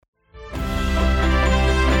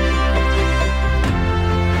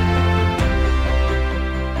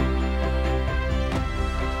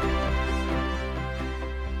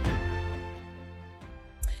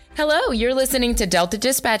Hello, you're listening to Delta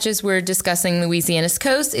Dispatches. We're discussing Louisiana's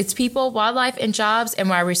coast, its people, wildlife, and jobs, and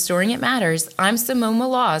why restoring it matters. I'm Simone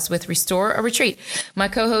Malaz with Restore or Retreat. My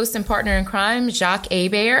co-host and partner in crime, Jacques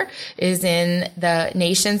Hebert, is in the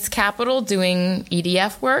nation's capital doing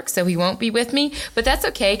EDF work, so he won't be with me. But that's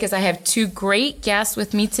okay, because I have two great guests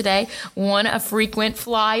with me today. One, a frequent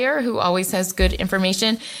flyer who always has good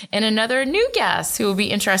information, and another new guest who will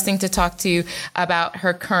be interesting to talk to about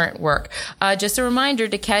her current work. Just a reminder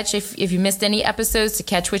to catch, if you missed any episodes, to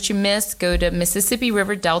catch what you missed, go to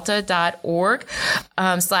MississippiRiverDelta.org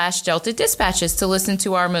 /Delta Dispatches to listen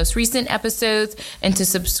to our most recent episodes and to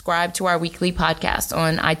subscribe to our weekly podcast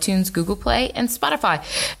on iTunes, Google Play, and Spotify.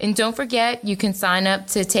 And don't forget, you can sign up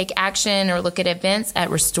to take action or look at events at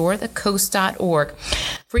restorethecoast.org.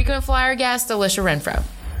 Frequent flyer guest, Alicia Renfro.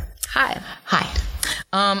 Hi. Hi.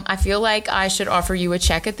 I feel like I should offer you a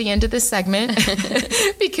check at the end of this segment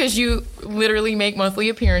because you literally make monthly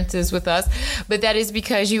appearances with us. But that is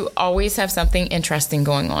because you always have something interesting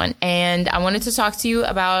going on. And I wanted to talk to you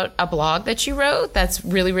about a blog that you wrote that's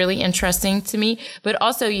really, really interesting to me. But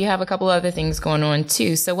also you have a couple other things going on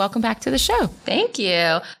too. So welcome back to the show. Thank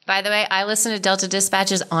you. By the way, I listen to Delta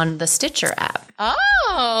Dispatches on the Stitcher app.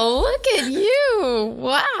 Oh, look at you.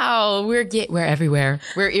 Wow. We're everywhere.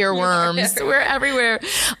 We're earworms. We're everywhere.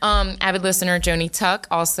 Avid listener Joni Tuck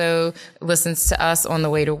also listens to us on the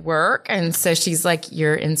way to work. And so she's like,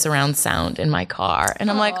 you're in surround sound in my car. And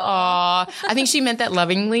I'm like, aw. I think she meant that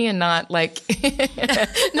lovingly and not like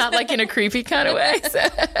in a creepy kind of way.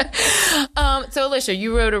 So Alicia,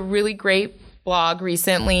 you wrote a really great blog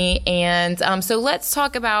recently. And so let's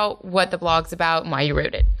talk about what the blog's about and why you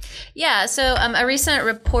wrote it. Yeah, so a recent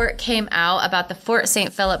report came out about the Fort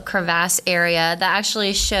St. Philip crevasse area that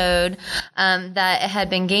actually showed that it had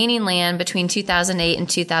been gaining land between 2008 and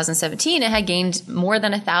 2017. It had gained more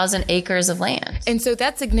than 1,000 acres of land. And so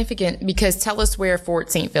that's significant because tell us where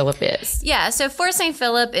Fort St. Philip is. Yeah, so Fort St.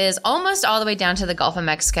 Philip is almost all the way down to the Gulf of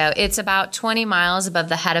Mexico. It's about 20 miles above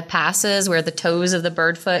the head of passes where the toes of the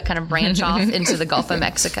birdfoot kind of branch off into the Gulf of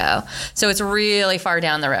Mexico. So it's really far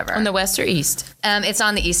down the river. On the west or east? It's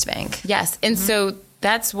on the east bank. Yes. And so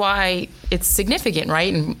that's why it's significant,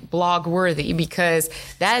 right? And blog worthy, because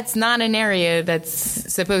that's not an area that's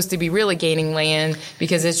supposed to be really gaining land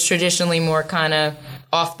because it's traditionally more kind of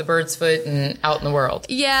off the bird's foot and out in the world.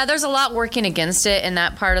 Yeah, there's a lot working against it in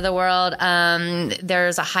that part of the world.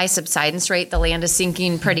 There's a high subsidence rate. The land is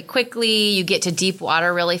sinking pretty quickly. You get to deep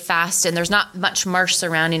water really fast, and there's not much marsh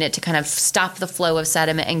surrounding it to kind of stop the flow of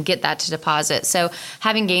sediment and get that to deposit. So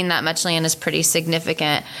having gained that much land is pretty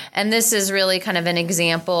significant. And this is really kind of an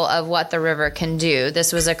example of what the river can do.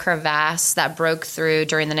 This was a crevasse that broke through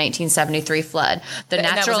during the 1973 flood. The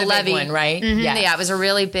natural that was a levee, big one, right? Mm-hmm, Yes. Yeah, it was a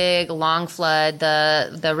really big, long flood.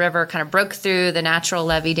 The river kind of broke through the natural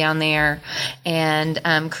levee down there and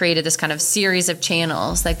created this kind of series of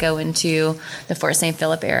channels that go into the Fort St.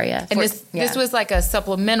 Philip area. And this was like a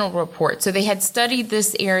supplemental report. So they had studied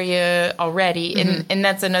this area already. Mm-hmm. And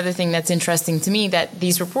that's another thing that's interesting to me, that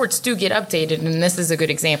these reports do get updated. And this is a good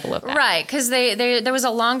example of that. Right, because there was a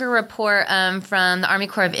longer report from the Army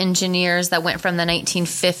Corps of Engineers that went from the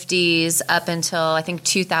 1950s up until, I think,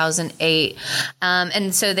 2008.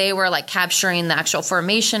 And so they were like capturing the actual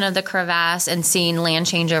formation of the crevasse and seeing land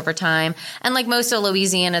change over time. And like most of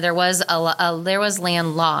Louisiana, there was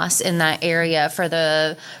land loss in that area for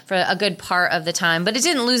a good part of the time, but it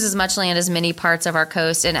didn't lose as much land as many parts of our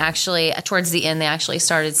coast. And actually, towards the end, they actually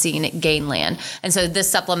started seeing it gain land. And so this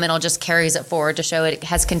supplemental just carries it forward to show it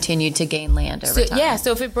has continued to gain land over time. Yeah,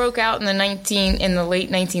 so if it broke out in the late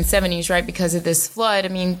 1970s, right, because of this flood, I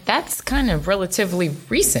mean, that's kind of relatively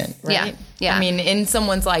recent, right? Yeah. I mean, in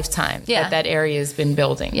someone's lifetime that area has been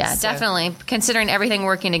building. Yeah, so. Definitely. Considering everything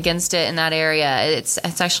working against it in that area, it's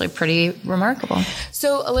actually pretty remarkable.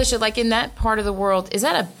 So, Alicia, like in that part of the world,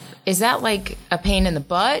 is that like a pain in the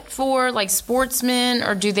butt for like sportsmen,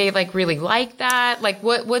 or do they like really like that? Like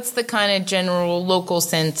what's the kind of general local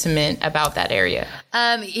sentiment about that area?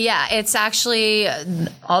 Yeah, it's actually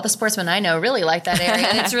all the sportsmen I know really like that area.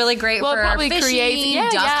 And it's really great for fishing,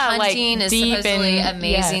 duck hunting like is supposedly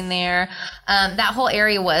amazing there. That whole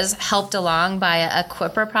area was helped along by a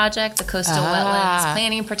QWIPR project, the Coastal Wetlands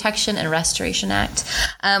Planning, Protection, and Restoration Act,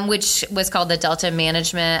 which was called the Delta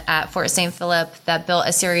Management at Fort St. Philip, that built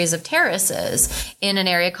a series of terraces in an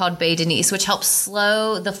area called Bay Denise, which helped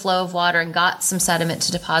slow the flow of water and got some sediment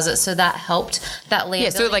to deposit. So that helped that land. Yeah,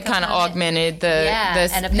 so it like kind of augmented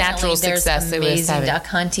the natural success it was having. There's amazing duck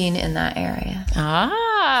hunting in that area.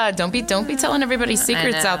 Don't be telling everybody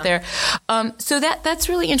secrets out there. So that's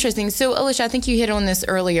really interesting. So Alicia, I think you hit on this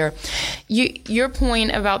earlier. Your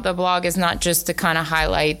point about the blog is not just to kind of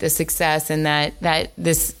highlight the success and that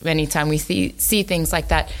this anytime we see things like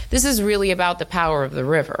that, this is really about the power of the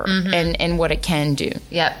river and what it can do.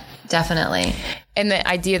 Yep, definitely. And the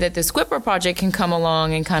idea that the Squipper Project can come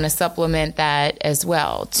along and kind of supplement that as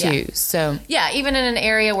well, too. Yeah. So even in an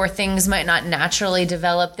area where things might not naturally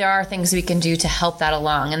develop, there are things we can do to help that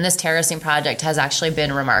along. And this terracing project has actually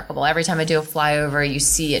been remarkable. Every time I do a flyover, you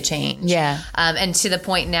see a change. Yeah. And to the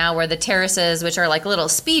point now where the terraces, which are like little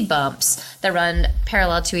speed bumps that run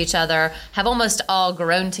parallel to each other, have almost all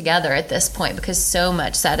grown together at this point because so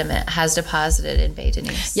much sediment has deposited in Bay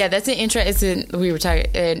Denise. Yeah, that's we were talking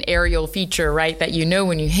an aerial feature, right? That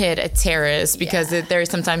when you hit a terrace because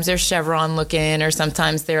sometimes they're chevron looking or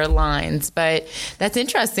sometimes they're lines, but that's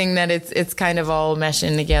interesting that it's kind of all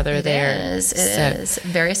meshing together there. It is.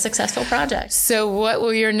 Very successful project. So what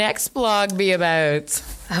will your next blog be about?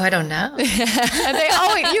 Oh, I don't know.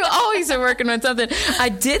 You always are working on something. I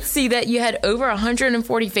did see that you had over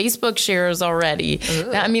 140 Facebook shares already.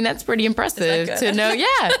 Ooh. I mean, that's pretty impressive to know. Yeah,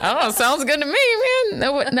 I don't know. Sounds good to me, man.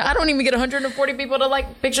 No, I don't even get 140 people to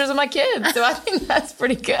like pictures of my kids, so I think that's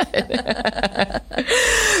pretty good.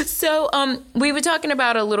 So, we were talking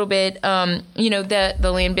about a little bit, the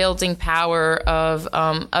land building power of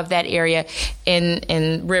that area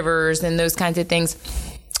in rivers and those kinds of things.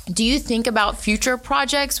 Do you think about future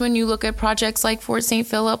projects when you look at projects like Fort St.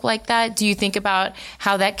 Philip like that? Do you think about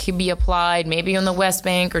how that could be applied maybe on the West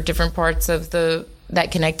Bank or different parts of that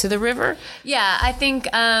connect to the river? Yeah, I think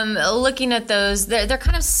looking at those, they're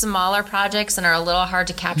kind of smaller projects and are a little hard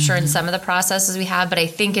to capture in some of the processes we have, but I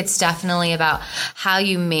think it's definitely about how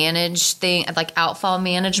you manage things like outfall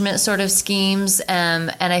management sort of schemes.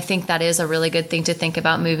 And I think that is a really good thing to think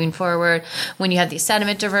about moving forward. When you have these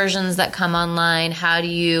sediment diversions that come online, how do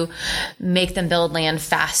you make them build land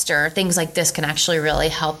faster? Things like this can actually really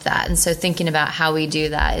help that. And so thinking about how we do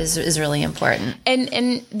that is really important.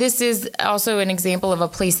 And this is also an example of a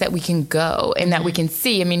place that we can go and that we can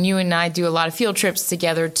see. I mean, you and I do a lot of field trips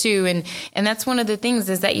together too. And that's one of the things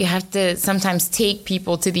is that you have to sometimes take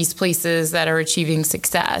people to these places that are achieving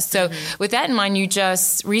success. So with that in mind, you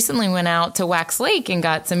just recently went out to Wax Lake and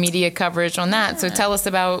got some media coverage on that. So tell us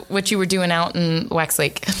about what you were doing out in Wax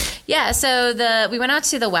Lake. Yeah, so we went out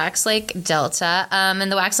to the Wax Lake Delta,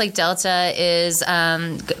 and the Wax Lake Delta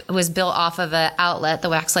was built off of an outlet, the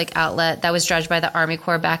Wax Lake Outlet, that was dredged by the Army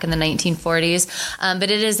Corps back in the 1940s.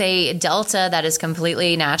 But it is a delta that is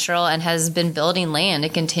completely natural and has been building land.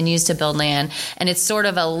 It continues to build land, and it's sort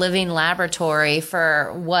of a living laboratory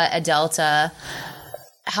for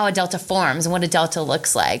how a delta forms and what a delta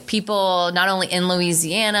looks like. People not only in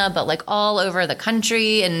Louisiana, but like all over the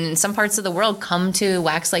country and in some parts of the world come to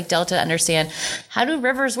Wax Lake Delta to understand how do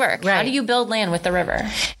rivers work? Right. How do you build land with the river?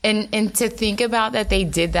 And to think about that they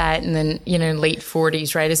did that in the late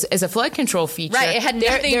 40s, right, as a flood control feature. Right, it had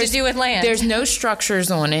nothing to do with land. There's no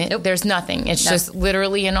structures on it. Nope. There's nothing. It's just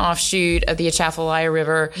literally an offshoot of the Atchafalaya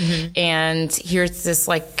River. And here's this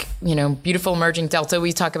beautiful emerging delta.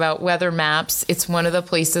 We talk about weather maps. It's one of the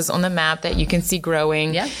places on the map that you can see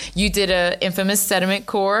growing. Yeah. You did a infamous sediment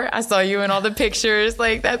core. I saw you in all the pictures.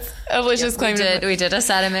 Like that's Alicia's claim. We did a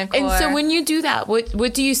sediment core. And so when you do that,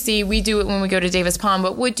 what do you see? We do it when we go to Davis Pond,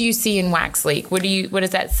 but what do you see in Wax Lake? What is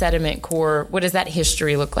that sediment core? What does that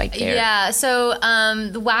history look like there? Yeah. So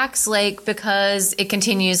the Wax Lake, because it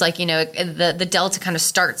continues the delta kind of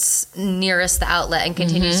starts nearest the outlet and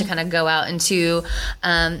continues to kind of go out into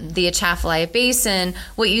the Atchafalaya Basin.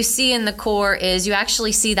 What you see in the core is you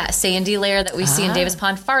actually see that sandy layer that we see in Davis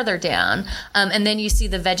Pond farther down. And then you see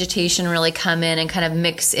the vegetation really come in and kind of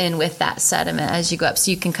mix in with that sediment as you go up.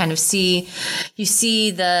 So you can kind of see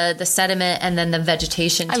the sediment and then the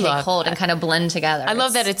vegetation take hold and kind of blend together. I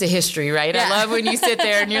love that it's a history, right? Yeah. I love when you sit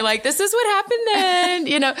there and you're like, this is what happened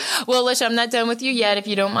then. Well, Alicia, I'm not done with you yet. If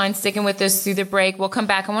you don't mind sticking with us through the break, we'll come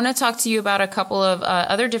back. I want to talk to you about a couple of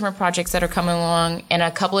other different projects that are coming along and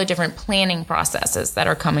a couple of different planning processes that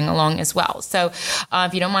are coming along as well. So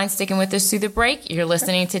if you don't mind sticking with us through the break, you're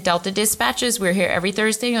listening to Delta Dispatches. We're here every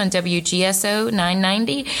Thursday on WGSO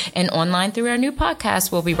 990 and online through our new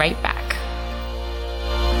podcast. We'll be right back.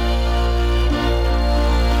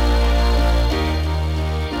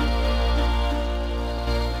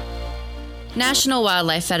 National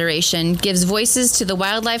Wildlife Federation gives voices to the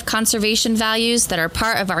wildlife conservation values that are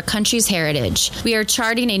part of our country's heritage. We are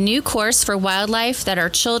charting a new course for wildlife that our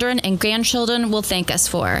children and grandchildren will thank us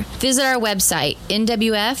for. Visit our website,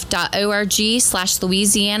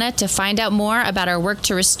 nwf.org/Louisiana, to find out more about our work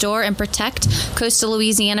to restore and protect coastal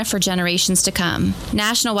Louisiana for generations to come.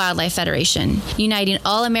 National Wildlife Federation, uniting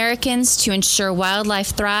all Americans to ensure wildlife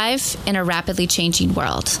thrive in a rapidly changing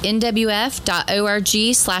world.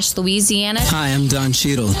 nwf.org/Louisiana. Hi, I'm Don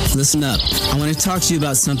Cheadle. Listen up. I want to talk to you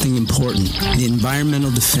about something important, the Environmental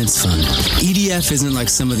Defense Fund. EDF isn't like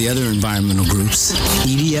some of the other environmental groups.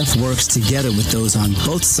 EDF works together with those on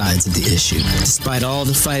both sides of the issue. Despite all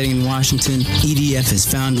the fighting in Washington, EDF has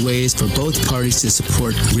found ways for both parties to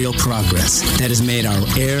support real progress that has made our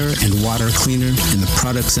air and water cleaner and the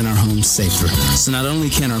products in our homes safer. So not only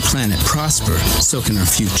can our planet prosper, so can our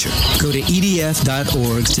future. Go to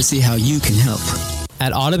edf.org to see how you can help.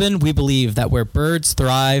 At Audubon, we believe that where birds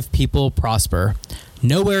thrive, people prosper.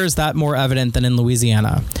 Nowhere is that more evident than in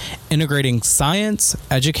Louisiana. Integrating science,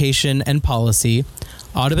 education, and policy,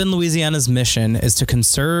 Audubon Louisiana's mission is to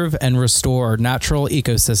conserve and restore natural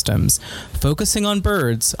ecosystems, focusing on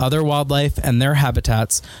birds, other wildlife, and their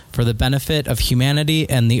habitats for the benefit of humanity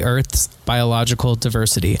and the Earth's biological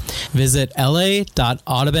diversity. Visit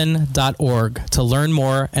la.audubon.org to learn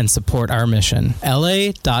more and support our mission.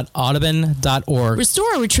 la.audubon.org.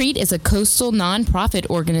 Restore a Retreat is a coastal nonprofit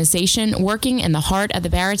organization working in the heart of the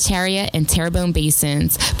Barataria and Terrebonne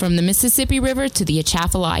basins, from the Mississippi River to the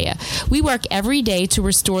Atchafalaya. We work every day to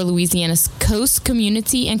restore Louisiana's coast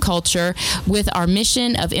community and culture with our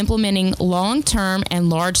mission of implementing long-term and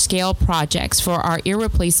large-scale projects for our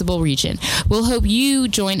irreplaceable region. We'll hope you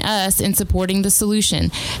join us in supporting the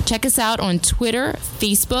solution. Check us out on Twitter,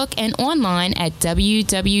 Facebook, and online at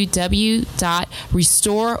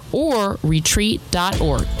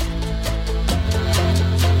www.restoreorretreat.org.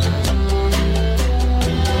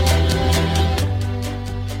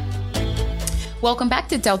 Welcome back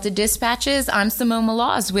to Delta Dispatches. I'm Simone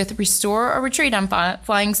Malaz with Restore or Retreat. I'm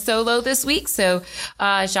flying solo this week, so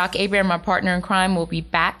Jacques Hebert, my partner in crime, will be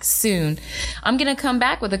back soon. I'm going to come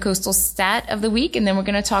back with a coastal stat of the week, and then we're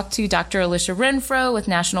going to talk to Dr. Alicia Renfro with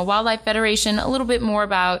National Wildlife Federation a little bit more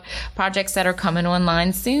about projects that are coming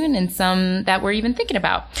online soon and some that we're even thinking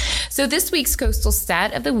about. So this week's coastal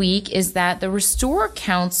stat of the week is that the Restore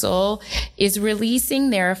Council is releasing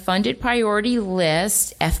their funded priority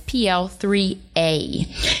list, FPL 3A.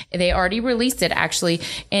 They already released it, actually,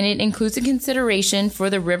 and it includes a consideration for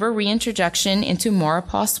the river reintroduction into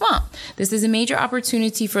Maurepas Swamp. This is a major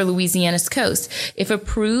opportunity for Louisiana's coast. If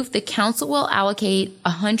approved, the council will allocate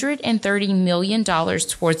 $130 million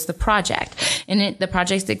towards the project, and the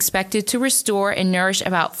project is expected to restore and nourish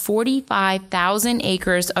about 45,000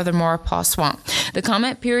 acres of the Maurepas Swamp. The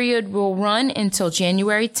comment period will run until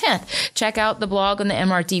January 10th. Check out the blog on the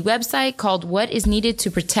MRD website called What is Needed to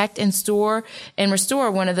Protect and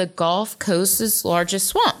Restore one of the Gulf Coast's largest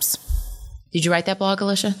swamps. Did you write that blog,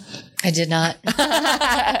 Alicia? I did not. You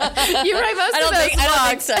write most of those blogs. I don't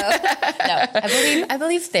think so. No, I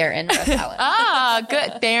believe Theron wrote that one. Ah,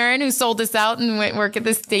 good. Theron, who sold us out and went work at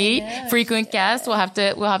the state. Yeah, frequent guest. We'll have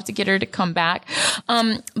to get her to come back.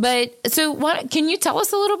 But so can you tell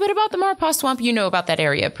us a little bit about the Maurepas Swamp? You know about that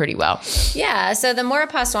area pretty well. Yeah. So the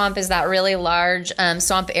Maurepas Swamp is that really large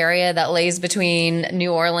swamp area that lays between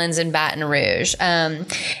New Orleans and Baton Rouge. And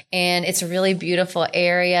it's a really beautiful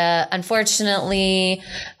area. Unfortunately,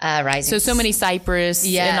 so many cypress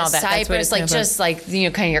and all that. Cypress, like just like, kind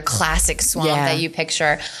of your classic swamp that you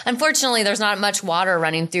picture. Unfortunately, there's not much water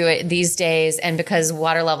running through it these days. And because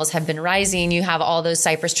water levels have been rising, you have all those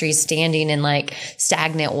cypress trees standing in like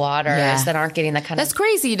stagnant waters that aren't getting the kind That's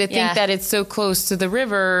crazy to think that it's so close to the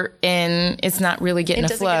river and it's not really getting a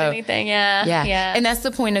flow. It doesn't get anything. Yeah. And that's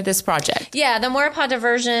the point of this project. Yeah. The Maurepas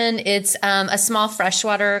diversion, it's a small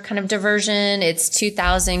freshwater kind of diversion. It's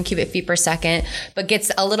 2,000 cubic feet per second, but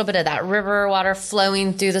gets a little bit of that river water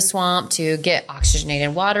flowing through the swamp to get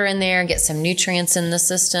oxygenated water in there and get some nutrients in the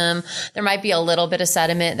system. There might be a little bit of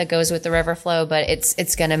sediment that goes with the river flow, but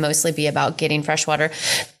it's going to mostly be about getting fresh water.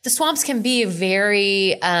 The swamps can be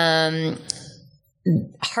very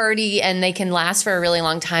hardy and they can last for a really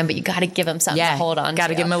long time, but you got to give them something to hold on to. Got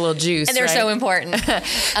to give them a little juice. And they're so important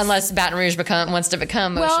unless Baton Rouge wants to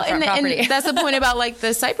become oceanfront property. And that's the point about like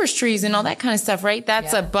the cypress trees and all that kind of stuff, right?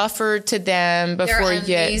 That's a buffer to them before you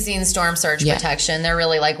get amazing storm surge protection. They're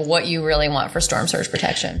really like what you really want for storm surge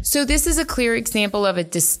protection. So this is a clear example of a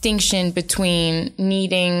distinction between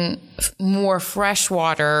needing more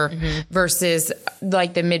freshwater versus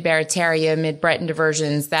like the Mid-Barataria, Mid-Breton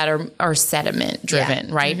diversions that are sediment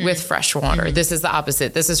driven, right? With freshwater. This is the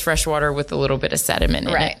opposite. This is freshwater with a little bit of sediment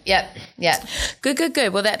in it. Yep.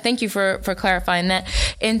 Good. Well, thank you for clarifying that.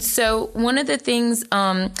 And so one of the things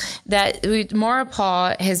that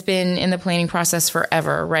Maurepas has been in the planning process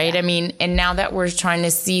forever, right? I mean, and now that we're trying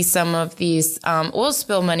to see some of these oil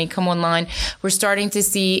spill money come online, we're starting to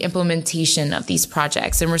see implementation of these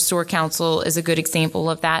projects. And Restore Council is a good example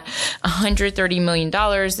of that. $130 million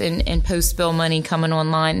in post-spill money coming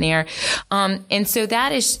online there. And so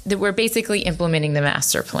that we're basically implementing the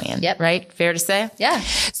master plan, right? Fair to say? Yeah.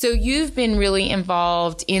 So you've been really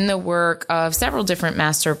involved in the work of several different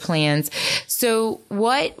master plans. So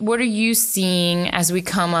what are you seeing as we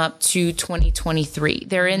come up to 2023?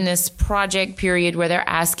 They're in this project period where they're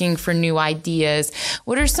asking for new ideas.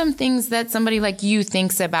 What are some things that somebody like you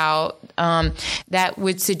thinks about that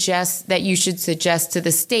would suggest that you should suggest to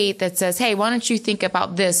the state that says, hey, why don't you think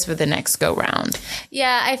about this for the next go round?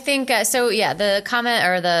 Yeah, I think the comment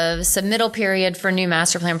or the submittal period for new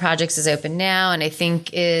master plan projects is open now, and I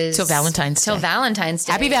think is till Valentine's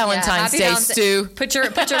Day. Happy Valentine's Day, Stu. Put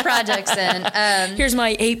your projects in. Here's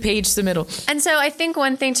my 8-page submittal. And so I think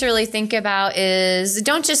one thing to really think about is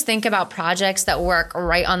don't just think about projects that work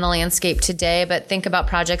right on the landscape today, but think about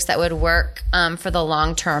projects that would work for the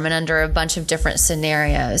long term and under a bunch of different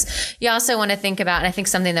scenarios. You also want to think about, and I think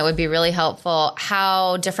something that would be really helpful,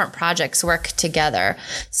 how different projects work together.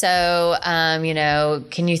 So,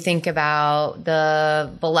 can you think about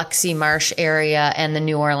the Biloxi Marsh area and the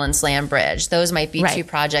New Orleans Land Bridge? Those might be two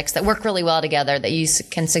projects that work really well together that you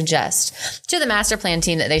can suggest to the master plan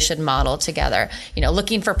team that they should model together.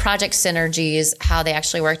 Looking for project synergies, how they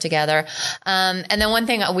actually work together. And then one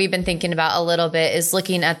thing we've been thinking about a little bit is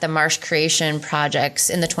looking at the marsh creation projects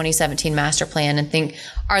in the 2017 master plan and think,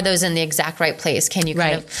 are those in the exact right place? Can you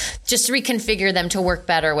kind of just reconfigure them to work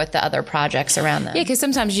better with the other projects around them? Yeah, because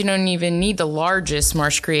sometimes you don't even need the largest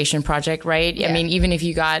marsh creation project, right? Yeah. I mean, even if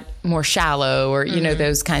you got more shallow or,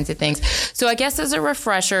 those kinds of things. So I guess as a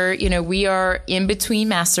refresher, we are in between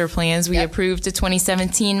master plans. We approved a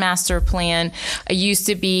 2017 master plan. It used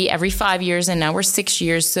to be every 5 years, and now we're 6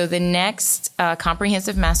 years. So the next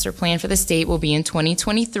comprehensive master plan for the state will be in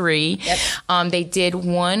 2023. They did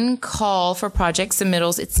one call for project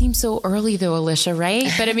submittals. It seems so early though, Alicia, right?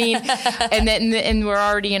 But I mean, and we're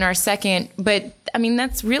already in our second, but I mean,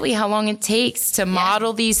 that's really how long it takes to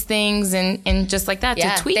model these things and just like that,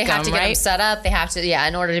 to tweak them, they have to get them set up. They have to,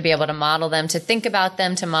 in order to be able to model them, to think about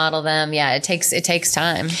them, to model them. Yeah, it takes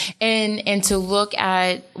time. And to look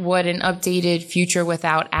at what an updated future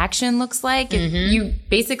without action looks like, you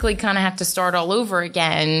basically kind of have to start all over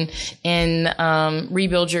again and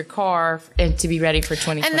rebuild your car and to be ready for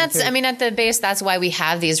 2023. And that's, at the base, that's why we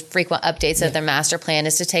have these frequent updates of the master plan,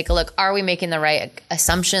 is to take a look. Are we making the right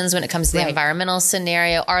assumptions when it comes to the environmental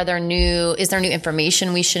scenario? Is there new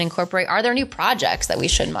information we should incorporate? Are there new projects that we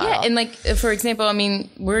should model? Yeah, and like, for example,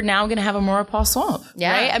 we're now going to have a Maurepas Swamp,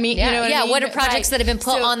 right? What are projects that have been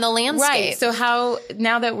put on the landscape? Right. So how,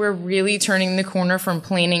 now that we're really turning the corner from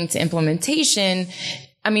planning to implementation,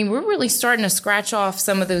 we're really starting to scratch off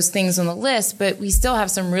some of those things on the list, but we still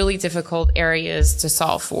have some really difficult areas to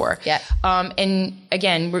solve for. Yeah. And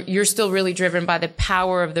again, you're still really driven by the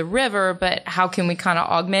power of the river, but how can we kind of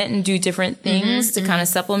augment and do different things to kind of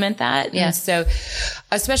supplement that? Yeah. And so,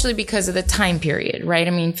 especially because of the time period, right?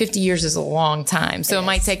 50 years is a long time. So it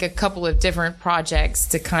might take a couple of different projects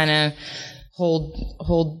to kind of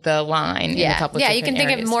hold the line in a couple of different you can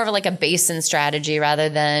think areas. of more of like a basin strategy rather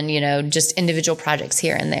than, just individual projects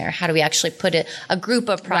here and there. How do we actually put a group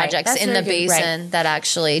of projects in the basin that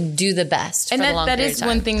actually do the best and for the long period of time? And that is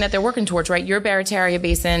one thing that they're working towards, right? Your Barataria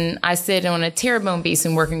Basin, I sit on a Terrebonne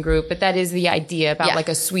Basin working group, but that is the idea about like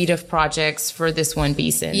a suite of projects for this one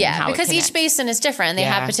basin. Yeah, because each basin is different. They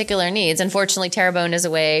have particular needs. Unfortunately, Terrebonne is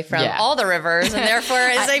away from all the rivers, and therefore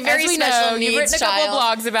is a very special needs You've written a couple of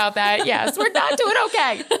blogs about that. Yes, we're not doing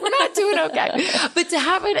okay. We're not doing okay. But to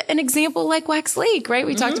have an example like Wax Lake, right?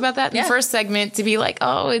 We talked about that in the first segment, to be like,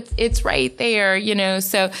 oh, it's right there,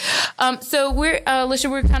 So, we're, Alicia,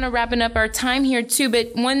 we're kind of wrapping up our time here too.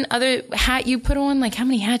 But one other hat you put on, like how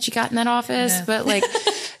many hats you got in that office? Yeah. But like,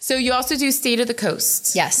 so you also do State of the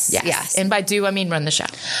Coast. Yes. And by do, I mean run the show.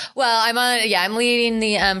 Well, I'm leading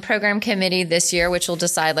the program committee this year, which will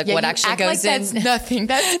decide what actually goes like in. That's nothing.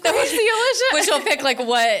 That's crazy, Alicia. Which will pick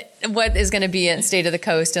what what is going to be in State of the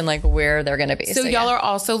Coast and like where they're going to be. So y'all are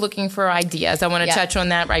also looking for ideas. I want to touch on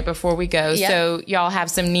that right before we go. Yep. So y'all have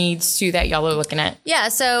some needs too that y'all are looking at. Yeah.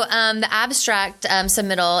 So the abstract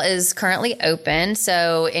submittal is currently open.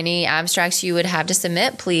 So any abstracts you would have to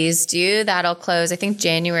submit, please do. That'll close, I think,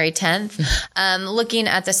 January 10th. Looking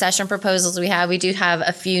at the session proposals we do have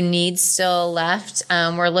a few needs still left.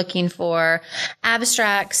 We're looking for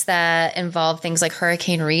abstracts that involve things like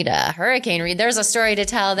Hurricane Rita. There's a story to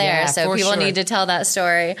tell there. Yeah, so people need to tell that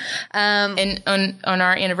story. And on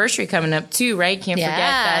our anniversary coming up too, right? Can't forget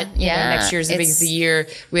that next year's a big year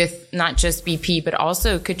with not just BP, but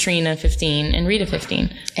also Katrina 15 and Rita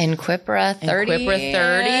 15. And Quipra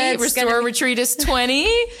 30. Restore Retreat is 20.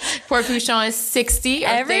 Port Fourchon is 60.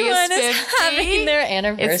 Everyone is 50. having their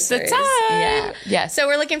anniversaries. It's the time. Yeah. Yes. So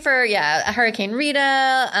we're looking for, a Hurricane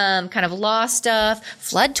Rita, kind of law stuff.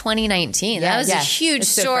 Flood 2019. That was a huge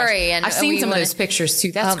story. And I've seen some of those pictures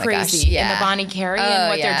too. That's crazy. Gosh, And the Bonnie Carey and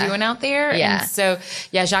what they're doing out there. Yeah. And so,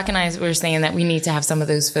 Jacques and I were saying that we need to have some of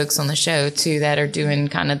those folks on the show too that are doing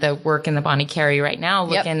kind of the work in the Bonnie Carey right now,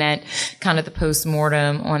 looking at kind of the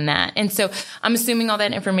post-mortem on that. And so I'm assuming all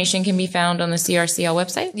that information can be found on the CRCL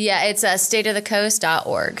website? Yeah, it's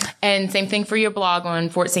stateofthecoast.org. And same thing for your blog on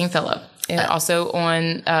Fort St. Philip. And also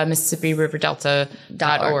on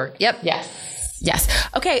MississippiRiverDelta.org. Yep. Yes.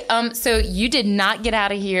 Okay. So you did not get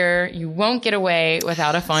out of here. You won't get away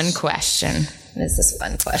without a fun question. This is a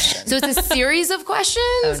fun question. So it's a series of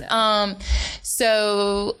questions. Oh,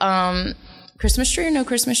 no. Christmas tree or no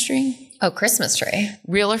Christmas tree? Oh, Christmas tree.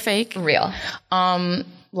 Real or fake? Real.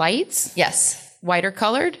 Lights? Yes. White or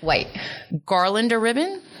colored? White. Garland or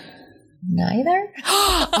ribbon? Neither.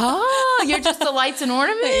 Oh, you're just the lights and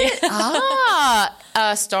ornament?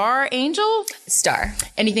 Star, angel? Star.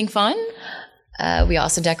 Anything fun? We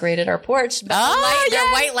also decorated our porch.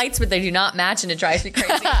 They're white lights, but they do not match, and it drives me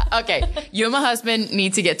crazy. Okay, you and my husband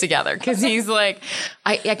need to get together because he's like,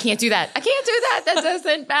 I can't do that. I can't do that. That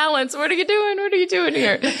doesn't balance. What are you doing? What are you doing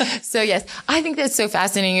here? So yes, I think that's so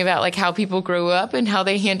fascinating about like how people grow up and how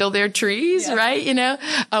they handle their trees, right? You know,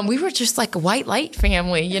 we were just like a white light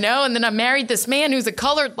family, you know, and then I married this man who's a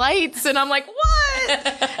colored lights, and I'm like,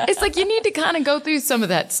 what? It's like you need to kind of go through some of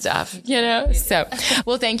that stuff, you know. So,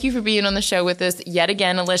 well, thank you for being on the show with us yet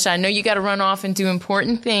again, Alicia. I know you got to run off and do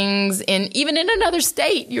important things, and even in another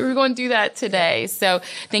state, you were going to do that today. So,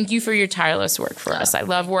 thank you for your tireless work for us. I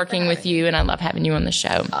love working with you, and I love having you on the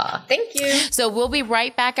show. Thank you. So, we'll be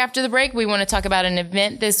right back after the break. We want to talk about an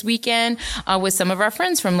event this weekend with some of our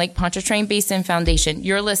friends from Lake Pontchartrain Basin Foundation.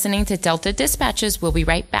 You're listening to Delta Dispatches. We'll be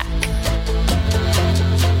right back.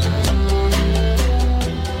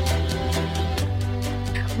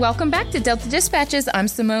 Welcome back to Delta Dispatches. I'm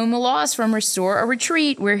Simone Maloz from Restore a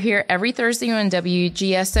Retreat. We're here every Thursday on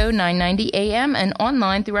WGSO 990 AM and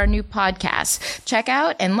online through our new podcast. Check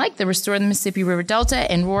out and like the Restore the Mississippi River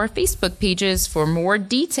Delta and Roar Facebook pages for more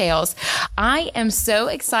details. I am so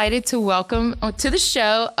excited to welcome to the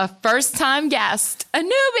show a first-time guest, a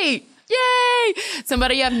newbie. Yay!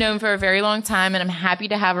 Somebody I've known for a very long time, and I'm happy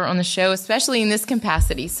to have her on the show, especially in this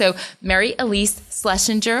capacity. So, Mary Elise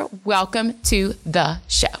Schlesinger, welcome to the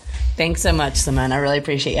show. Thanks so much, Simone. I really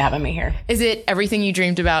appreciate you having me here. Is it everything you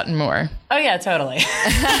dreamed about and more? Oh, yeah, totally.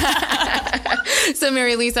 So,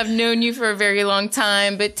 Mary Elise, I've known you for a very long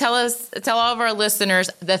time, but tell all of our listeners,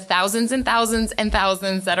 the thousands and thousands and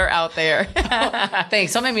thousands that are out there.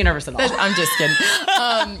 Thanks. Don't make me nervous at all. I'm just kidding.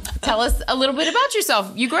 Tell us a little bit about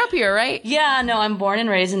yourself. You grew up here, right? Yeah, no, I'm born and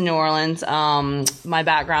raised in New Orleans. My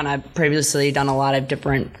background, I've previously done a lot of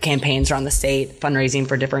different campaigns around the state, fundraising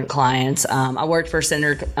for different clients. I worked for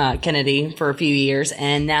Senator Kennedy for a few years,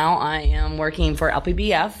 and now I am working for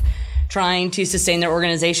LPBF, trying to sustain their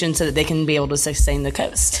organization so that they can be able to sustain the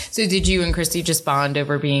coast. So did you and Christy just bond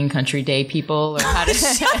over being Country Day people? Or how did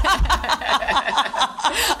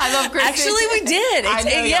I love Christy. Actually, we did.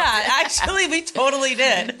 Actually, we totally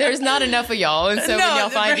did. There's not enough of y'all, and so when y'all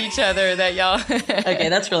find each other, that y'all... Okay,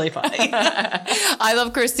 that's really funny. I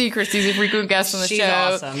love Christy. Christy's a frequent guest on the show. She's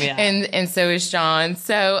awesome, yeah. And so is John.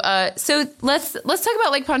 So let's talk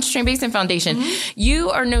about Lake Pontchartrain Basin Foundation. Mm-hmm. You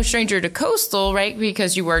are no stranger to coastal, right?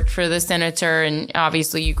 Because you worked for the senator, and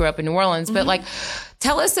obviously you grew up in New Orleans. Mm-hmm. But like,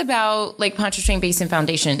 tell us about Lake Pontchartrain Basin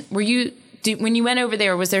Foundation. When you went over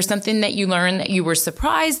there, was there something that you learned that you were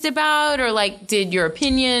surprised about, or like, did your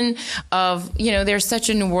opinion of, there's such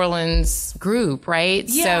a New Orleans group, right?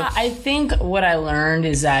 Yeah, so, I think what I learned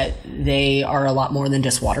is that they are a lot more than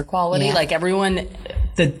just water quality. Yeah. Like everyone,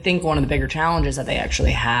 I think one of the bigger challenges that they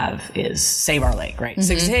actually have is Save Our Lake, right? Mm-hmm.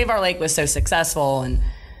 So Save Our Lake was so successful, and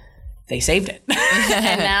they saved it.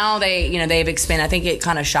 And now they've expanded. I think it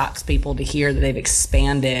kind of shocks people to hear that they've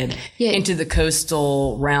expanded into the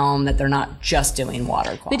coastal realm, that they're not just doing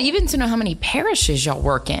water quality. But even to know how many parishes y'all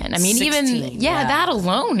work in. I mean, 16, that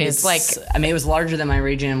alone is like... I mean, it was larger than my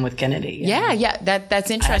region with Kennedy. Yeah.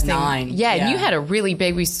 That's interesting. I had 9. Yeah, and you had a really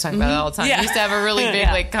big, we used to talk about it all the time. Yeah. You used to have a really big,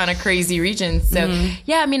 like kind of crazy region. So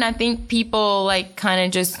I mean, I think people like kind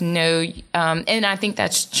of just know, and I think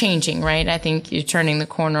that's changing, right? I think you're turning the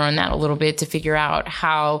corner on that a little bit to figure out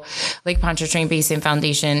how Lake Pontchartrain Basin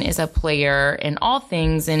Foundation is a player in all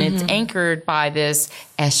things, and it's anchored by this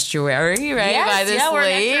estuary, right? Yes, by this we're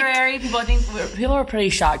lake. an estuary. People are pretty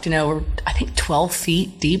shocked to know we're, I think, 12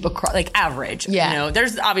 feet deep across, like average. Yeah.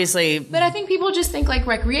 There's obviously... But I think people just think like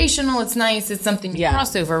recreational, it's nice, it's something to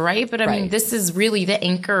cross over, right? But I mean, this is really the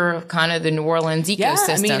anchor of kind of the New Orleans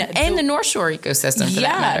ecosystem and the North Shore ecosystem for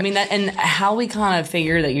that matter. I mean, and how we kind of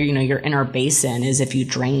figure that you're in our basin is if you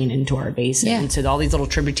drain into our basin. Yeah. And so all these little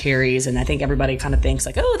tributaries, and I think everybody kind of thinks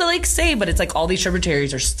like, oh, the lake's safe, but it's like all these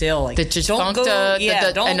tributaries are still like... The Chifuncta,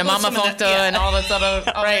 and the Mama Functa, and all that sort of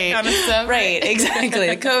all that kind of stuff. Right, exactly.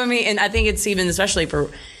 The Coamie, and I think it's even especially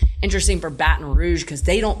interesting for Baton Rouge, because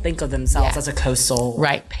they don't think of themselves as a coastal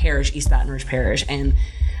parish, East Baton Rouge Parish, and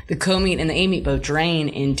the Coamie and the Amite both drain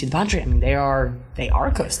into the Pontchartrain. I mean, they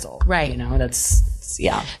are coastal, right? That's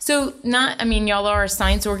So y'all are a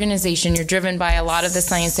science organization. You're driven by a lot of the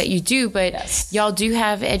science that you do, but y'all do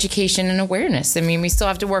have education and awareness. I mean, we still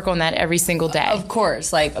have to work on that every single day. Of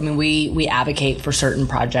course, we advocate for certain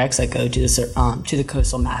projects that go to the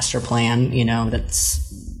coastal master plan.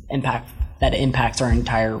 That impacts our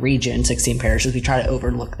entire region, 16 parishes. We try to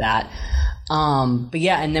overlook that.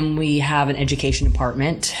 And then we have an education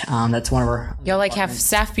department. That's one of our... Y'all have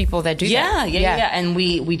staff people that do that. Yeah. And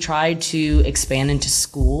we try to expand into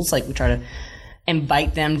schools. We try to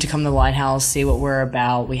invite them to come to the Lighthouse, see what we're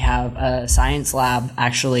about. We have a science lab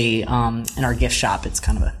actually in our gift shop. It's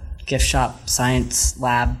kind of a gift shop science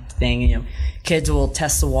lab thing. Kids will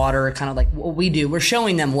test the water, kind of like what we do. We're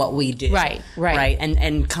showing them what we do. Right.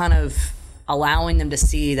 And kind of allowing them to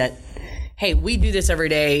see that, hey, we do this every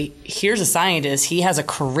day. Here's a scientist. He has a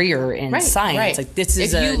career in science. This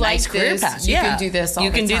is a nice career path. You can do this all the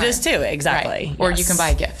time. You can do this too. Exactly. Right. Or you can buy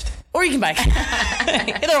a gift. Or you can buy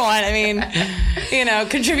either one. I mean,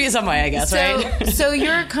 contribute some way, I guess, right? So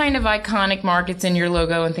your kind of iconic markets and your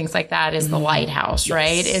logo and things like that is the Lighthouse,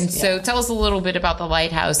 right? And so tell us a little bit about the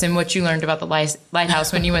Lighthouse and what you learned about the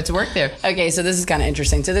Lighthouse when you went to work there. Okay, so this is kind of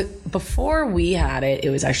interesting. So before we had it, it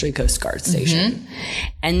was actually a Coast Guard station.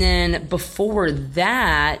 And then before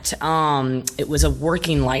that, it was a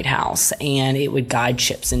working lighthouse, and it would guide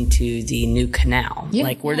ships into the new canal.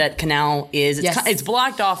 Where that canal is. It's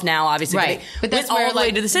blocked off now, obviously, but that's where all the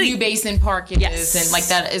way to the city. New Basin Park is, and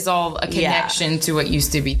that is all a connection to what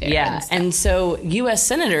used to be there. And so U.S.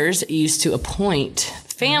 senators used to appoint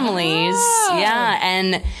families.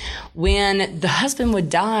 And when the husband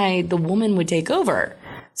would die, the woman would take over.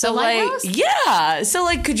 So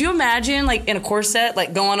could you imagine in a corset,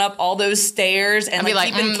 going up all those stairs and be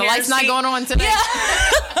like, the light's not going on today.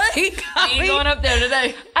 I ain't going up there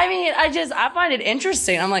today. I mean, I find it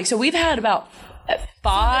interesting. I'm like, so we've had about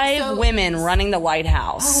 5 women running the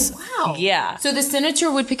Lighthouse. Oh, wow. Yeah. So the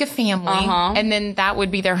senator would pick a family, and then that would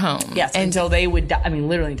be their home. Yes, until they would die. I mean,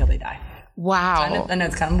 literally until they die. Wow. I know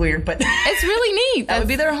it's kind of weird, but... It's really neat. That would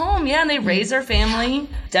be their home, and they raise their family.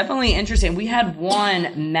 Definitely interesting. We had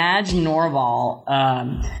one, Madge Norval.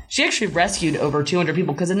 She actually rescued over 200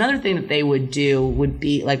 people, because another thing that they would do would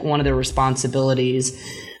be, one of their responsibilities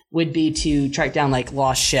would be to track down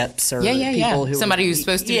lost ships or people who somebody who's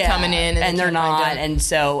supposed to be coming in and they're not. And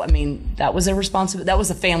so, I mean, that was that was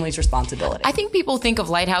the family's responsibility. I think people think of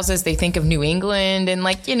lighthouses, they think of New England and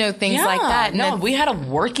things like that. No, we had a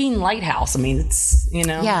working lighthouse. I mean, it's, we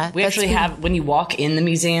actually have, when you walk in the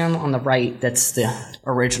museum on the right, that's the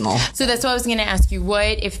original. So that's what I was going to ask you.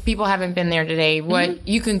 What, if people haven't been there today,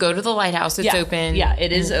 you can go to the lighthouse. It's open. Yeah,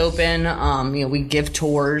 it is open. We give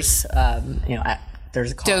tours,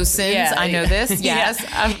 there's a cost. Docents, I know this. Yes,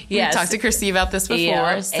 we talked to Christy about this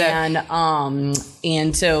before. So.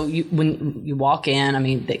 And so when you walk in, I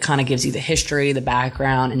mean, it kind of gives you the history, the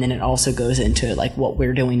background, and then it also goes into what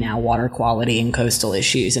we're doing now, water quality and coastal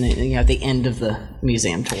issues, and at the end of the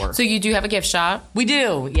museum tour. So you do have a gift shop? We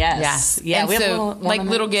do. Yes. Yeah. And we have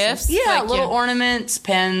little gifts. Yeah, little ornaments,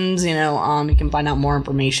 pens. You can find out more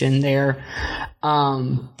information there.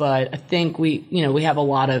 But I think we have a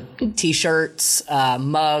lot of T-shirts,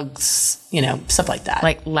 mugs, stuff like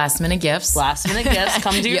that. Last minute gifts.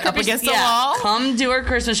 Come do up against the wall. Come do our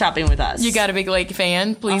Christmas shopping with us. You got a big lake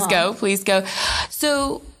fan. Please go.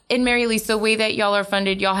 So And Mary Elise, the way that y'all are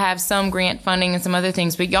funded, y'all have some grant funding and some other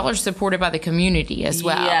things, but y'all are supported by the community as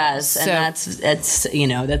well. Yes, and that's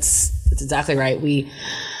exactly right.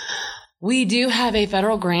 We do have a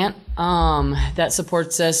federal grant that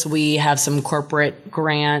supports us. We have some corporate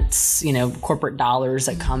grants, corporate dollars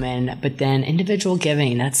that come in, but then individual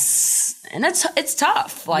giving, it's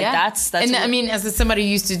tough. Like that's. And I mean, as somebody who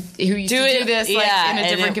used to do this in a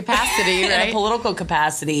different capacity, right? In a political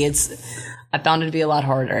capacity, I found it to be a lot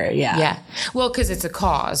harder. Yeah. Yeah. Well, because it's a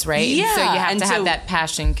cause, right? Yeah. So you have to have that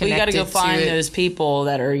passion connected. We got to go find those people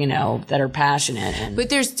that are, that are passionate. But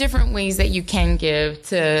there's different ways that you can give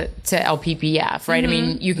to LPPF, right? I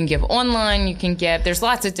mean, you can give online, you can give. There's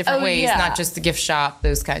lots of different ways, not just the gift shop,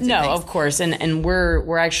 those kinds of things. No, of course. And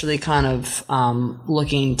we're actually kind of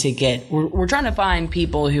looking to we're trying to find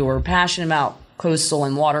people who are passionate about coastal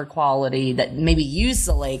and water quality that maybe use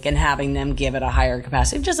the lake and having them give it a higher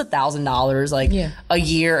capacity of just $1,000 a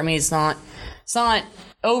year. I mean, it's not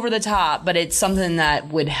over the top, but it's something that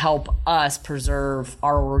would help us preserve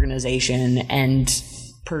our organization and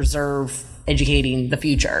preserve educating the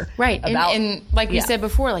future. Right. And like we said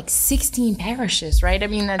before, like 16 parishes, right? I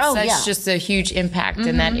mean, that's just a huge impact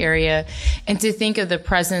in that area. And to think of the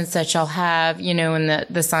presence that y'all have, and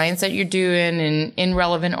the science that you're doing and in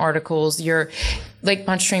relevant articles, your Lake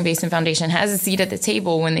Pontchartrain Basin Foundation has a seat at the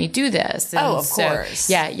table when they do this. And of course.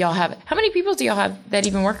 Yeah, y'all have, how many people do y'all have that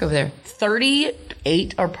even work over there?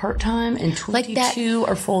 38 are part-time and 22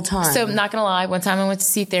 are full-time. So I'm not going to lie, one time I went to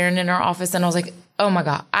see Theron in our office and I was like, oh my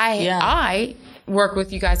God, I work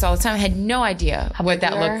with you guys all the time. I had no idea what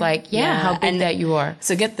that looked like. Yeah, how big that you are.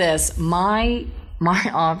 So get this, my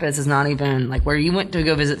office is not even like where you went to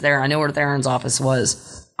go visit there. I know where Theron's office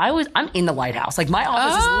was. I'm in the lighthouse. Like my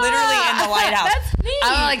office is literally in the lighthouse. That's neat.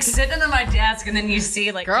 I'm like sitting at my desk and then you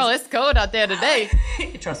see like, girl, it's cold out there today.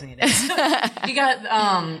 Trust me, it is. You got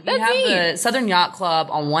you have the Southern Yacht Club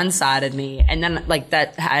on one side of me, and then like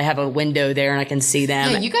that I have a window there and I can see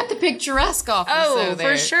them. Yeah, you got the picturesque office. Oh,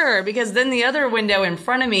 for sure. Because then the other window in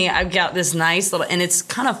front of me, I've got this nice little, and it's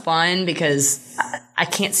kind of fun because I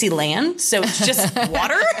can't see land, so it's just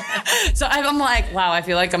water. So I'm like, wow, I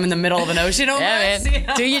feel like I'm in the middle of an ocean almost. Yeah,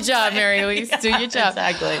 man. Do your job, Mary Elise. Do your job.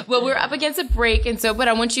 Exactly. Well, we're up against a break, but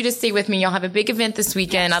I want you to stay with me. Y'all have a big event this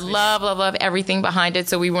weekend. Yes, I love everything behind it,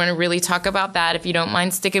 so we want to really talk about that. If you don't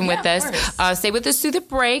mind sticking with us, stay with us through the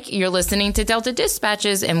break. You're listening to Delta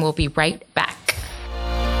Dispatches, and we'll be right back.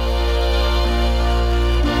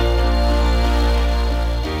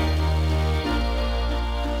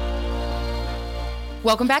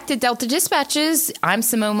 Welcome back to Delta Dispatches. I'm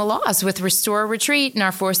Simone Maloz with Restore Retreat, and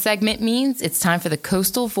our fourth segment means it's time for the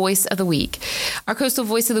Coastal Voice of the Week. Our Coastal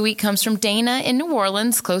Voice of the Week comes from Dana in New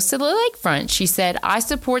Orleans, close to the lakefront. She said, I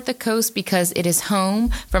support the coast because it is home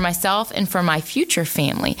for myself and for my future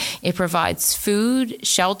family. It provides food,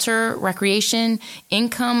 shelter, recreation,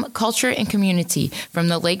 income, culture, and community from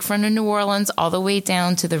the lakefront of New Orleans all the way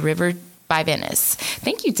down to the river by Venice.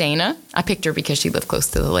 Thank you, Dana. I picked her because she lived close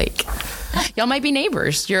to the lake. Y'all might be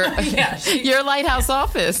neighbors. Your lighthouse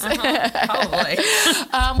office. Probably.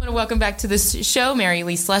 I'm going to welcome back to the show Mary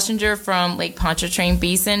Elise Schlesinger from Lake Pontchartrain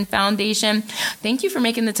Basin Foundation. Thank you for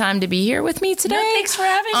making the time to be here with me today. No, thanks for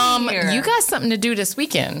having me here. You got something to do this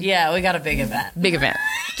weekend. Yeah, we got a big event. Big event.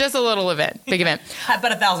 Just a little event. Big event.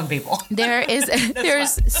 But 1,000 people.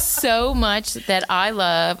 There's so much that I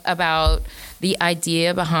love about the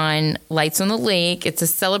idea behind Lights on the Lake. It's a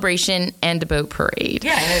celebration and a boat parade.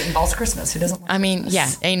 Yeah, and it involves Christmas. Who doesn't like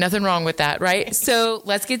Christmas? Ain't nothing wrong with that, right? So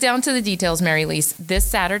let's get down to the details, Mary Elise. This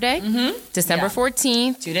Saturday, December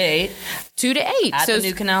 14th. 2 to 8. 2 to 8. At the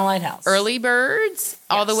New Canal Lighthouse. Early birds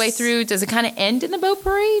all the way through. Does it kind of end in the boat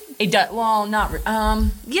parade? It does. Well, not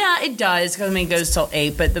yeah, it does. Because, it goes till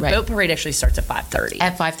 8. But the boat parade actually starts at 5:30.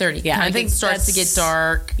 At 5:30. Yeah. I think it starts to get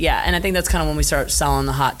dark. Yeah. And I think that's kind of when we start selling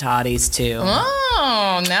the hot toddies, too.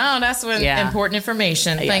 Oh, now that's important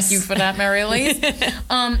information. Yes. Thank you for that, Mary Elise.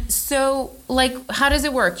 So, how does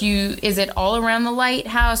it work? Is it all around the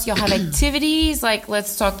lighthouse? Y'all have activities?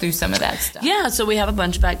 Let's talk through some of that stuff. Yeah, so we have a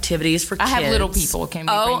bunch of activities for kids. I have little people. Can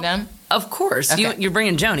we bring them? Of course. Okay. You're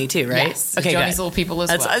bringing Joni, too, right? Yes. Okay, Joni's little people as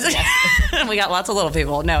well. Yes. We got lots of little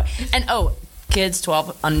people. No. And, kids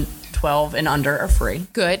 12 and under are free.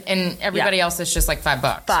 Good. And everybody else is just $5.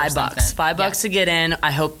 $5. $5 to get in.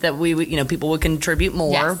 I hope that people would contribute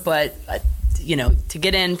more, but to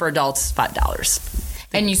get in for adults, $5.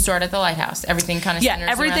 And you start at the lighthouse. Everything kind of centers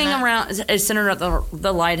everything around is centered at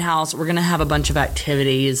the lighthouse. We're going to have a bunch of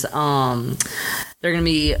activities. They're going to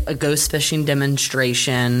be a ghost fishing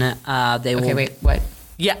demonstration. Wait, what?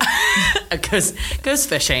 Yeah. Ghost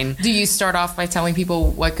fishing. Do you start off by telling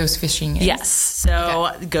people what ghost fishing is? Yes.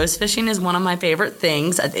 So ghost fishing is one of my favorite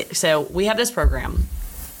things. So we have this program.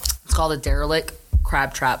 It's called a derelict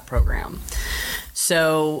crab trap program.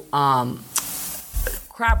 So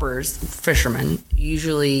crabbers, fishermen,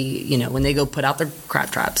 usually, when they go put out their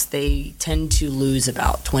crab traps, they tend to lose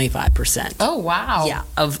about 25%. Oh, wow. Yeah,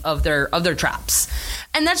 of their traps.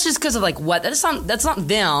 And that's just because of what that's not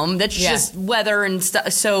them. That's just weather and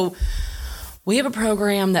stuff. So we have a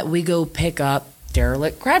program that we go pick up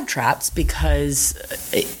derelict crab traps, because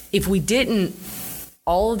if we didn't,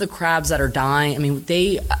 all of the crabs that are dying,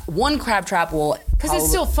 one crab trap will, because it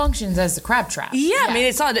still functions as a crab trap. Yeah,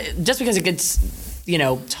 it's not just because it gets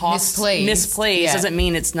tossed misplaced doesn't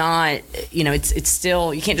mean it's not, it's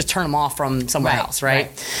still, you can't just turn them off from somewhere else, right?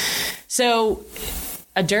 So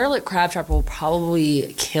a derelict crab trap will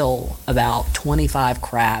probably kill about 25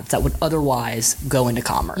 crabs that would otherwise go into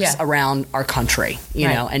commerce around our country, you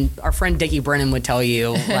know. And our friend Dickie Brennan would tell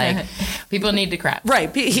you, people need to crab.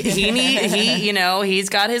 Right. He's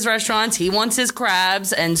got his restaurants. He wants his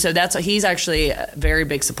crabs. And so he's actually a very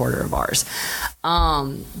big supporter of ours.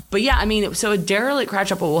 But yeah, so a derelict crab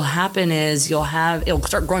trap, what will happen is it'll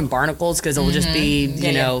start growing barnacles, because it'll just be,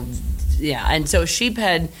 Yeah, and so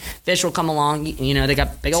sheephead fish will come along. They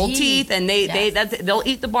got big old teeth, and they'll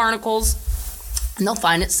eat the barnacles, and they'll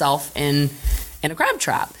find itself in a crab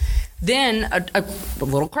trap. Then the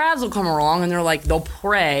little crabs will come along, and they'll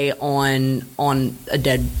prey on a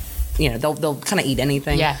dead. They'll kind of eat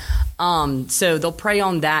anything. Yeah. So they'll prey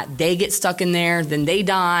on that. They get stuck in there. Then they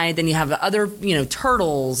die. Then you have other,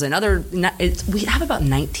 turtles and other. We have about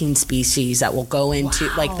 19 species that will go into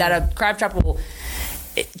that. A crab trap will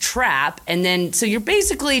trap, and then so you're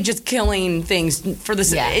basically just killing things for the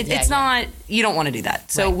it's not, you don't want to do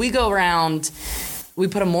that. So we go around, we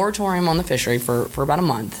put a moratorium on the fishery for about a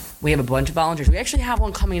month. We have a bunch of volunteers. We actually have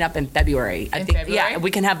one coming up in February. I think February?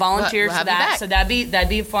 We can have volunteers we'll for that. So that'd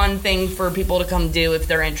be a fun thing for people to come do if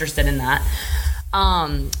they're interested in that.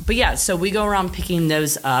 But yeah, so we go around picking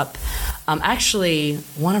those up. Actually,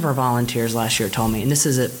 one of our volunteers last year told me,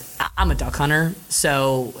 and I'm a duck hunter,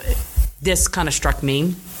 so this kind of struck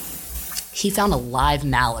me. He found a live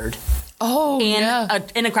mallard. In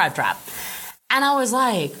a crab trap. And I was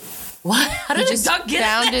like, what? How did a duck get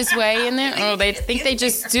found his way in there? Oh, they think they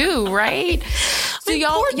just do, right? So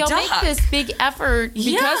y'all make this big effort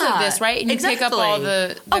because of this, right? And you pick up all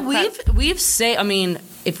the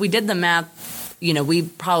if we did the math, we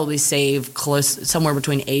probably save somewhere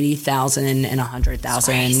between 80,000 and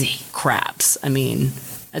 100,000 crabs.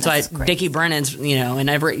 That's why crazy. Dickie Brennan's, and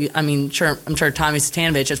I'm sure Tommy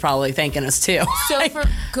Satanovich is probably thanking us too. So for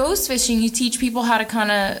ghost fishing, you teach people how to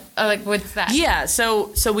kind of, what's that? Yeah,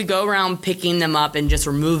 so we go around picking them up and just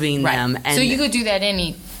removing them. And so you could do that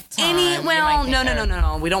any time?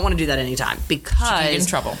 No. We don't want to do that anytime, because you get in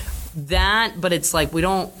trouble. But it's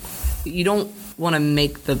you don't want to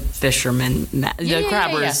make the fishermen mad, the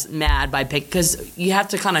crabbers mad by because you have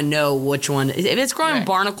to kind of know which one. If it's growing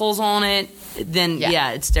barnacles on it, then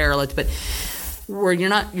it's derelict. But where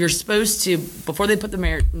you're supposed to, before they put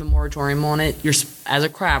the moratorium on it, you're, as a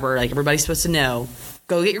crabber, everybody's supposed to know,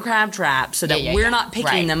 go get your crab trap so that we're not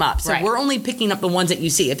picking them up. So we're only picking up the ones that you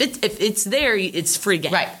see. If it's there, it's free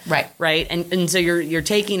game. Right. And so you're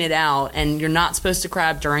taking it out, and you're not supposed to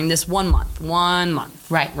crab during this 1 month. 1 month.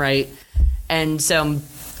 Right. And so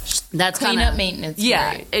that's kind of cleanup maintenance. Yeah,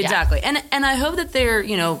 period. exactly. And I hope that they're,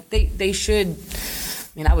 they should.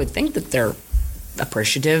 I would think that they're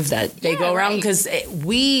appreciative that they go around, because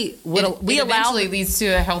we eventually leads to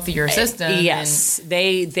a healthier system. Yes,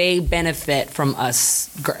 they benefit from us,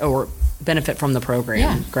 or benefit from the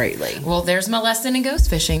program greatly. Well, there's my lesson in ghost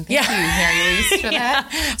fishing. Thank you, Mary Louise, for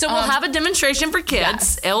that. So we'll have a demonstration for kids.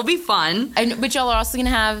 Yes. It'll be fun. But y'all are also going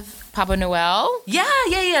to have Papa Noel. Yeah.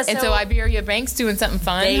 And so Iberia Bank's doing something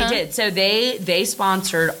fun. They did. So they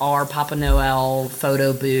sponsored our Papa Noel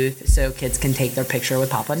photo booth, so kids can take their picture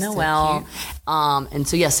with Papa Noel. And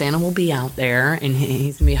so Santa will be out there, and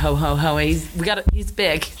he's gonna be ho ho ho. He's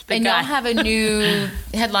big. And y'all have a new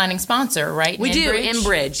headlining sponsor, right? We do,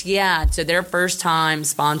 Enbridge. Yeah. So their first time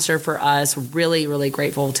sponsor for us. Really, really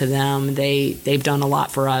grateful to them. They've done a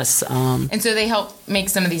lot for us. And so they help make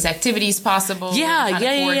some of these activities possible.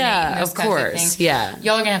 Yeah. Of course. Yeah.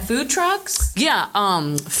 Y'all are gonna have food trucks. Yeah.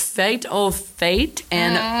 Fate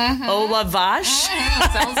and Ola Vash.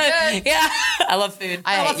 Sounds good. Yeah. I love food.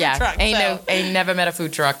 I love food trucks. I never met a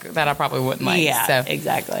food truck that I probably wouldn't like. Yeah, so.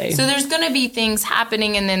 exactly. So there's going to be things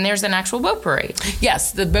happening, and then there's an actual boat parade.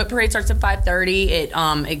 Yes, the boat parade starts at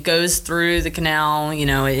 5:30. It goes through the canal,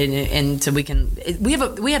 and so we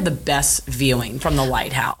have the best viewing from the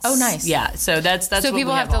lighthouse. Oh, nice. Yeah, so that's So what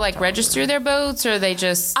people we have to all register their boats, or they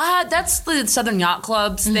just that's the Southern Yacht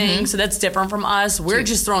Club's thing, so that's different from us. We're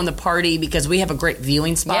just throwing the party because we have a great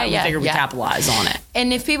viewing spot. We figured we'd capitalize on it.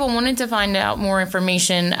 And if people wanted to find out more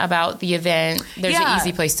information about the event, there's an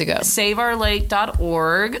easy place to go.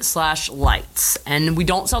 SaveOurLake.org/lights. And we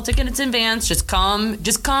don't sell tickets in advance. Just come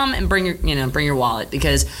and bring your wallet,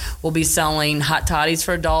 because we'll be selling hot toddies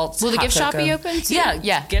for adults. Will the gift shop be open too?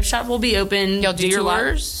 Yeah. Gift shop will be open. Y'all do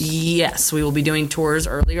tours? Yes, we will be doing tours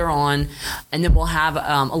earlier on, and then we'll have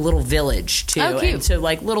a little village too. Oh, cute. And so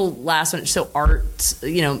little last minute, so art.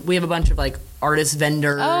 We have a bunch of artist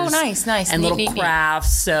vendors. Oh, nice. And little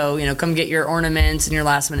crafts. So, come get your ornaments and your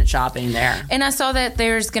last minute shopping there. And I saw that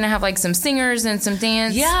there's going to have some singers and some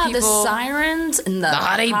dance people. The sirens and the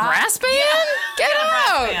Hottie brass band? Yeah. Get out.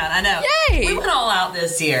 Brass band, I know. Yay. We went all out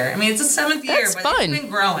this year. I mean, it's the 7th year, That's but fun. it's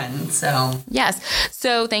been growing, so. Yes.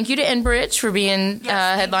 So thank you to Enbridge for being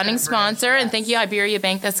headlining Enbridge, sponsor. yes. And thank you, Iberia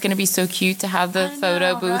Bank. That's going to be so cute to have the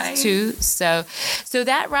photo booth right? too. So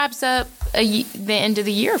that wraps up the end of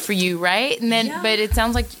the year for you, right? And then, but it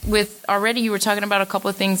sounds like already you were talking about a couple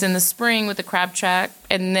of things in the spring with the crab track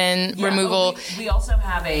and then removal. We also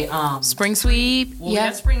have a Spring sweep. We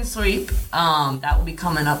have spring sweep. That will be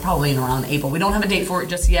coming up probably in around April. We don't have a date for it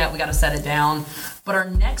just yet. We got to set it down. But our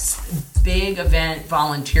next big event,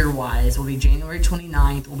 volunteer-wise, will be January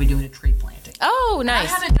 29th. We'll be doing a tree planting. Oh, nice.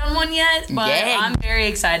 I haven't done one yet, but I'm very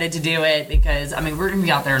excited to do it because, we're going to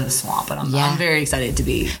be out there in the swamp, but I'm very excited to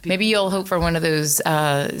be. Maybe you'll hope for one of those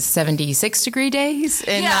 76-degree days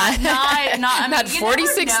and not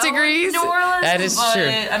 46 degrees. New Orleans, that is true.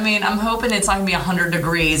 I'm hoping it's not going to be 100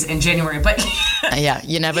 degrees in January, but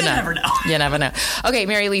you never know. You never know. Okay,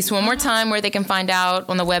 Mary Elise, one more time where they can find out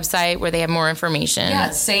on the website where they have more information. Yeah,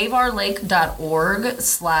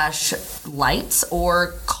 SaveOurLake.org/lights,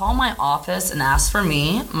 or call my office and ask for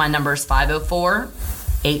me. My number is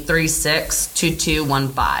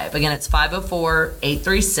 504-836-2215. Again, it's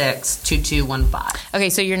 504-836-2215. Okay,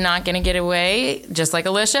 so you're not going to get away, just like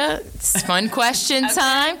Alicia. It's fun question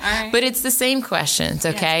time, all right. but it's the same questions,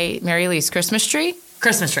 okay? Yeah. Mary Elise, Christmas tree?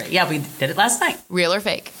 Christmas tree. Yeah, we did it last night. Real or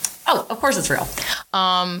fake? Oh, of course it's real.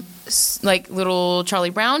 Little Charlie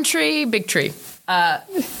Brown tree, big tree? 8.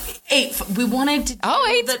 We wanted to.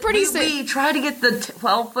 Eight's pretty sick. We tried to get the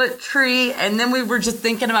 12-foot tree, and then we were just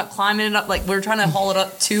thinking about climbing it up. We were trying to haul it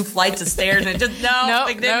up 2 flights of stairs, and it just didn't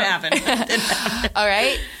happen. All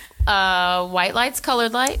right. White lights,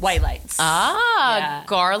 colored lights? White lights.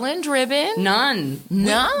 Garland ribbon? None.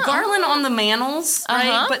 Garland on the mantles,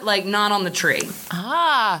 right? But not on the tree.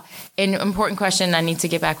 An important question I need to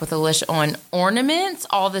get back with Alicia on. Ornaments,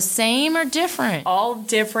 all the same or different? All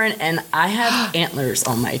different, and I have antlers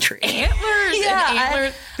on my tree. Antlers?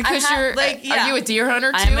 Yeah. Because are you a deer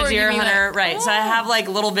hunter too? I'm a deer hunter, right. So I have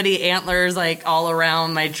little bitty antlers all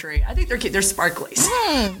around my tree. I think they're cute. They're sparkly.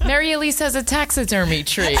 Mary Elise has a taxidermy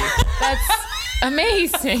tree. That's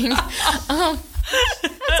amazing.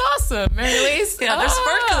 That's awesome, Mary Elise. Yeah, they're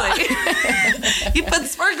sparkly. You put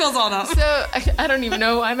sparkles on them. So I don't even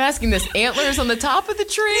know why I'm asking this. Antlers on the top of the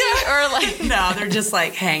tree, or No, they're just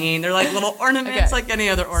hanging. They're little ornaments, like any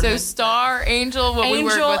other ornament. So star, angel, what we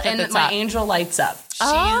work with at the top. My angel lights up.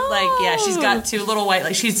 She's she's got 2 little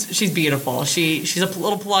white. She's beautiful. She's a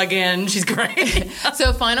little plug-in. She's great.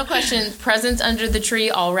 So final question: presents under the tree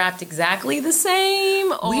all wrapped exactly the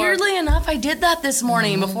same? Or? Weirdly enough, I did that this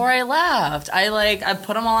morning before I left. I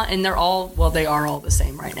put them all, and they are all the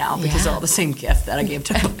same right now because they're all the same gift that I gave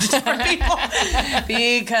to a bunch of different people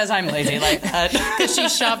because I'm lazy like that. Because she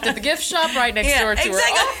shopped at the gift shop right next door to her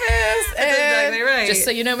office. That's exactly right. Just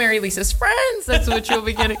so you know, Mary Lisa's friends. That's what you'll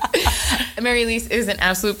be getting. Mary Lisa, it was an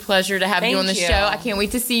absolute pleasure to have you on the show. I can't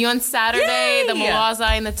wait to see you on Saturday. Yay! The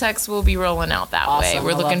Malazai and the Tex will be rolling out that way.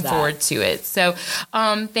 We're looking forward to it. So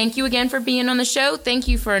thank you again for being on the show. Thank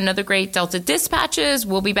you for another great Delta Dispatches.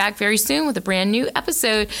 We'll be back very soon with a brand new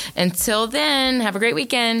episode. Until then, have a great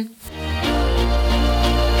weekend.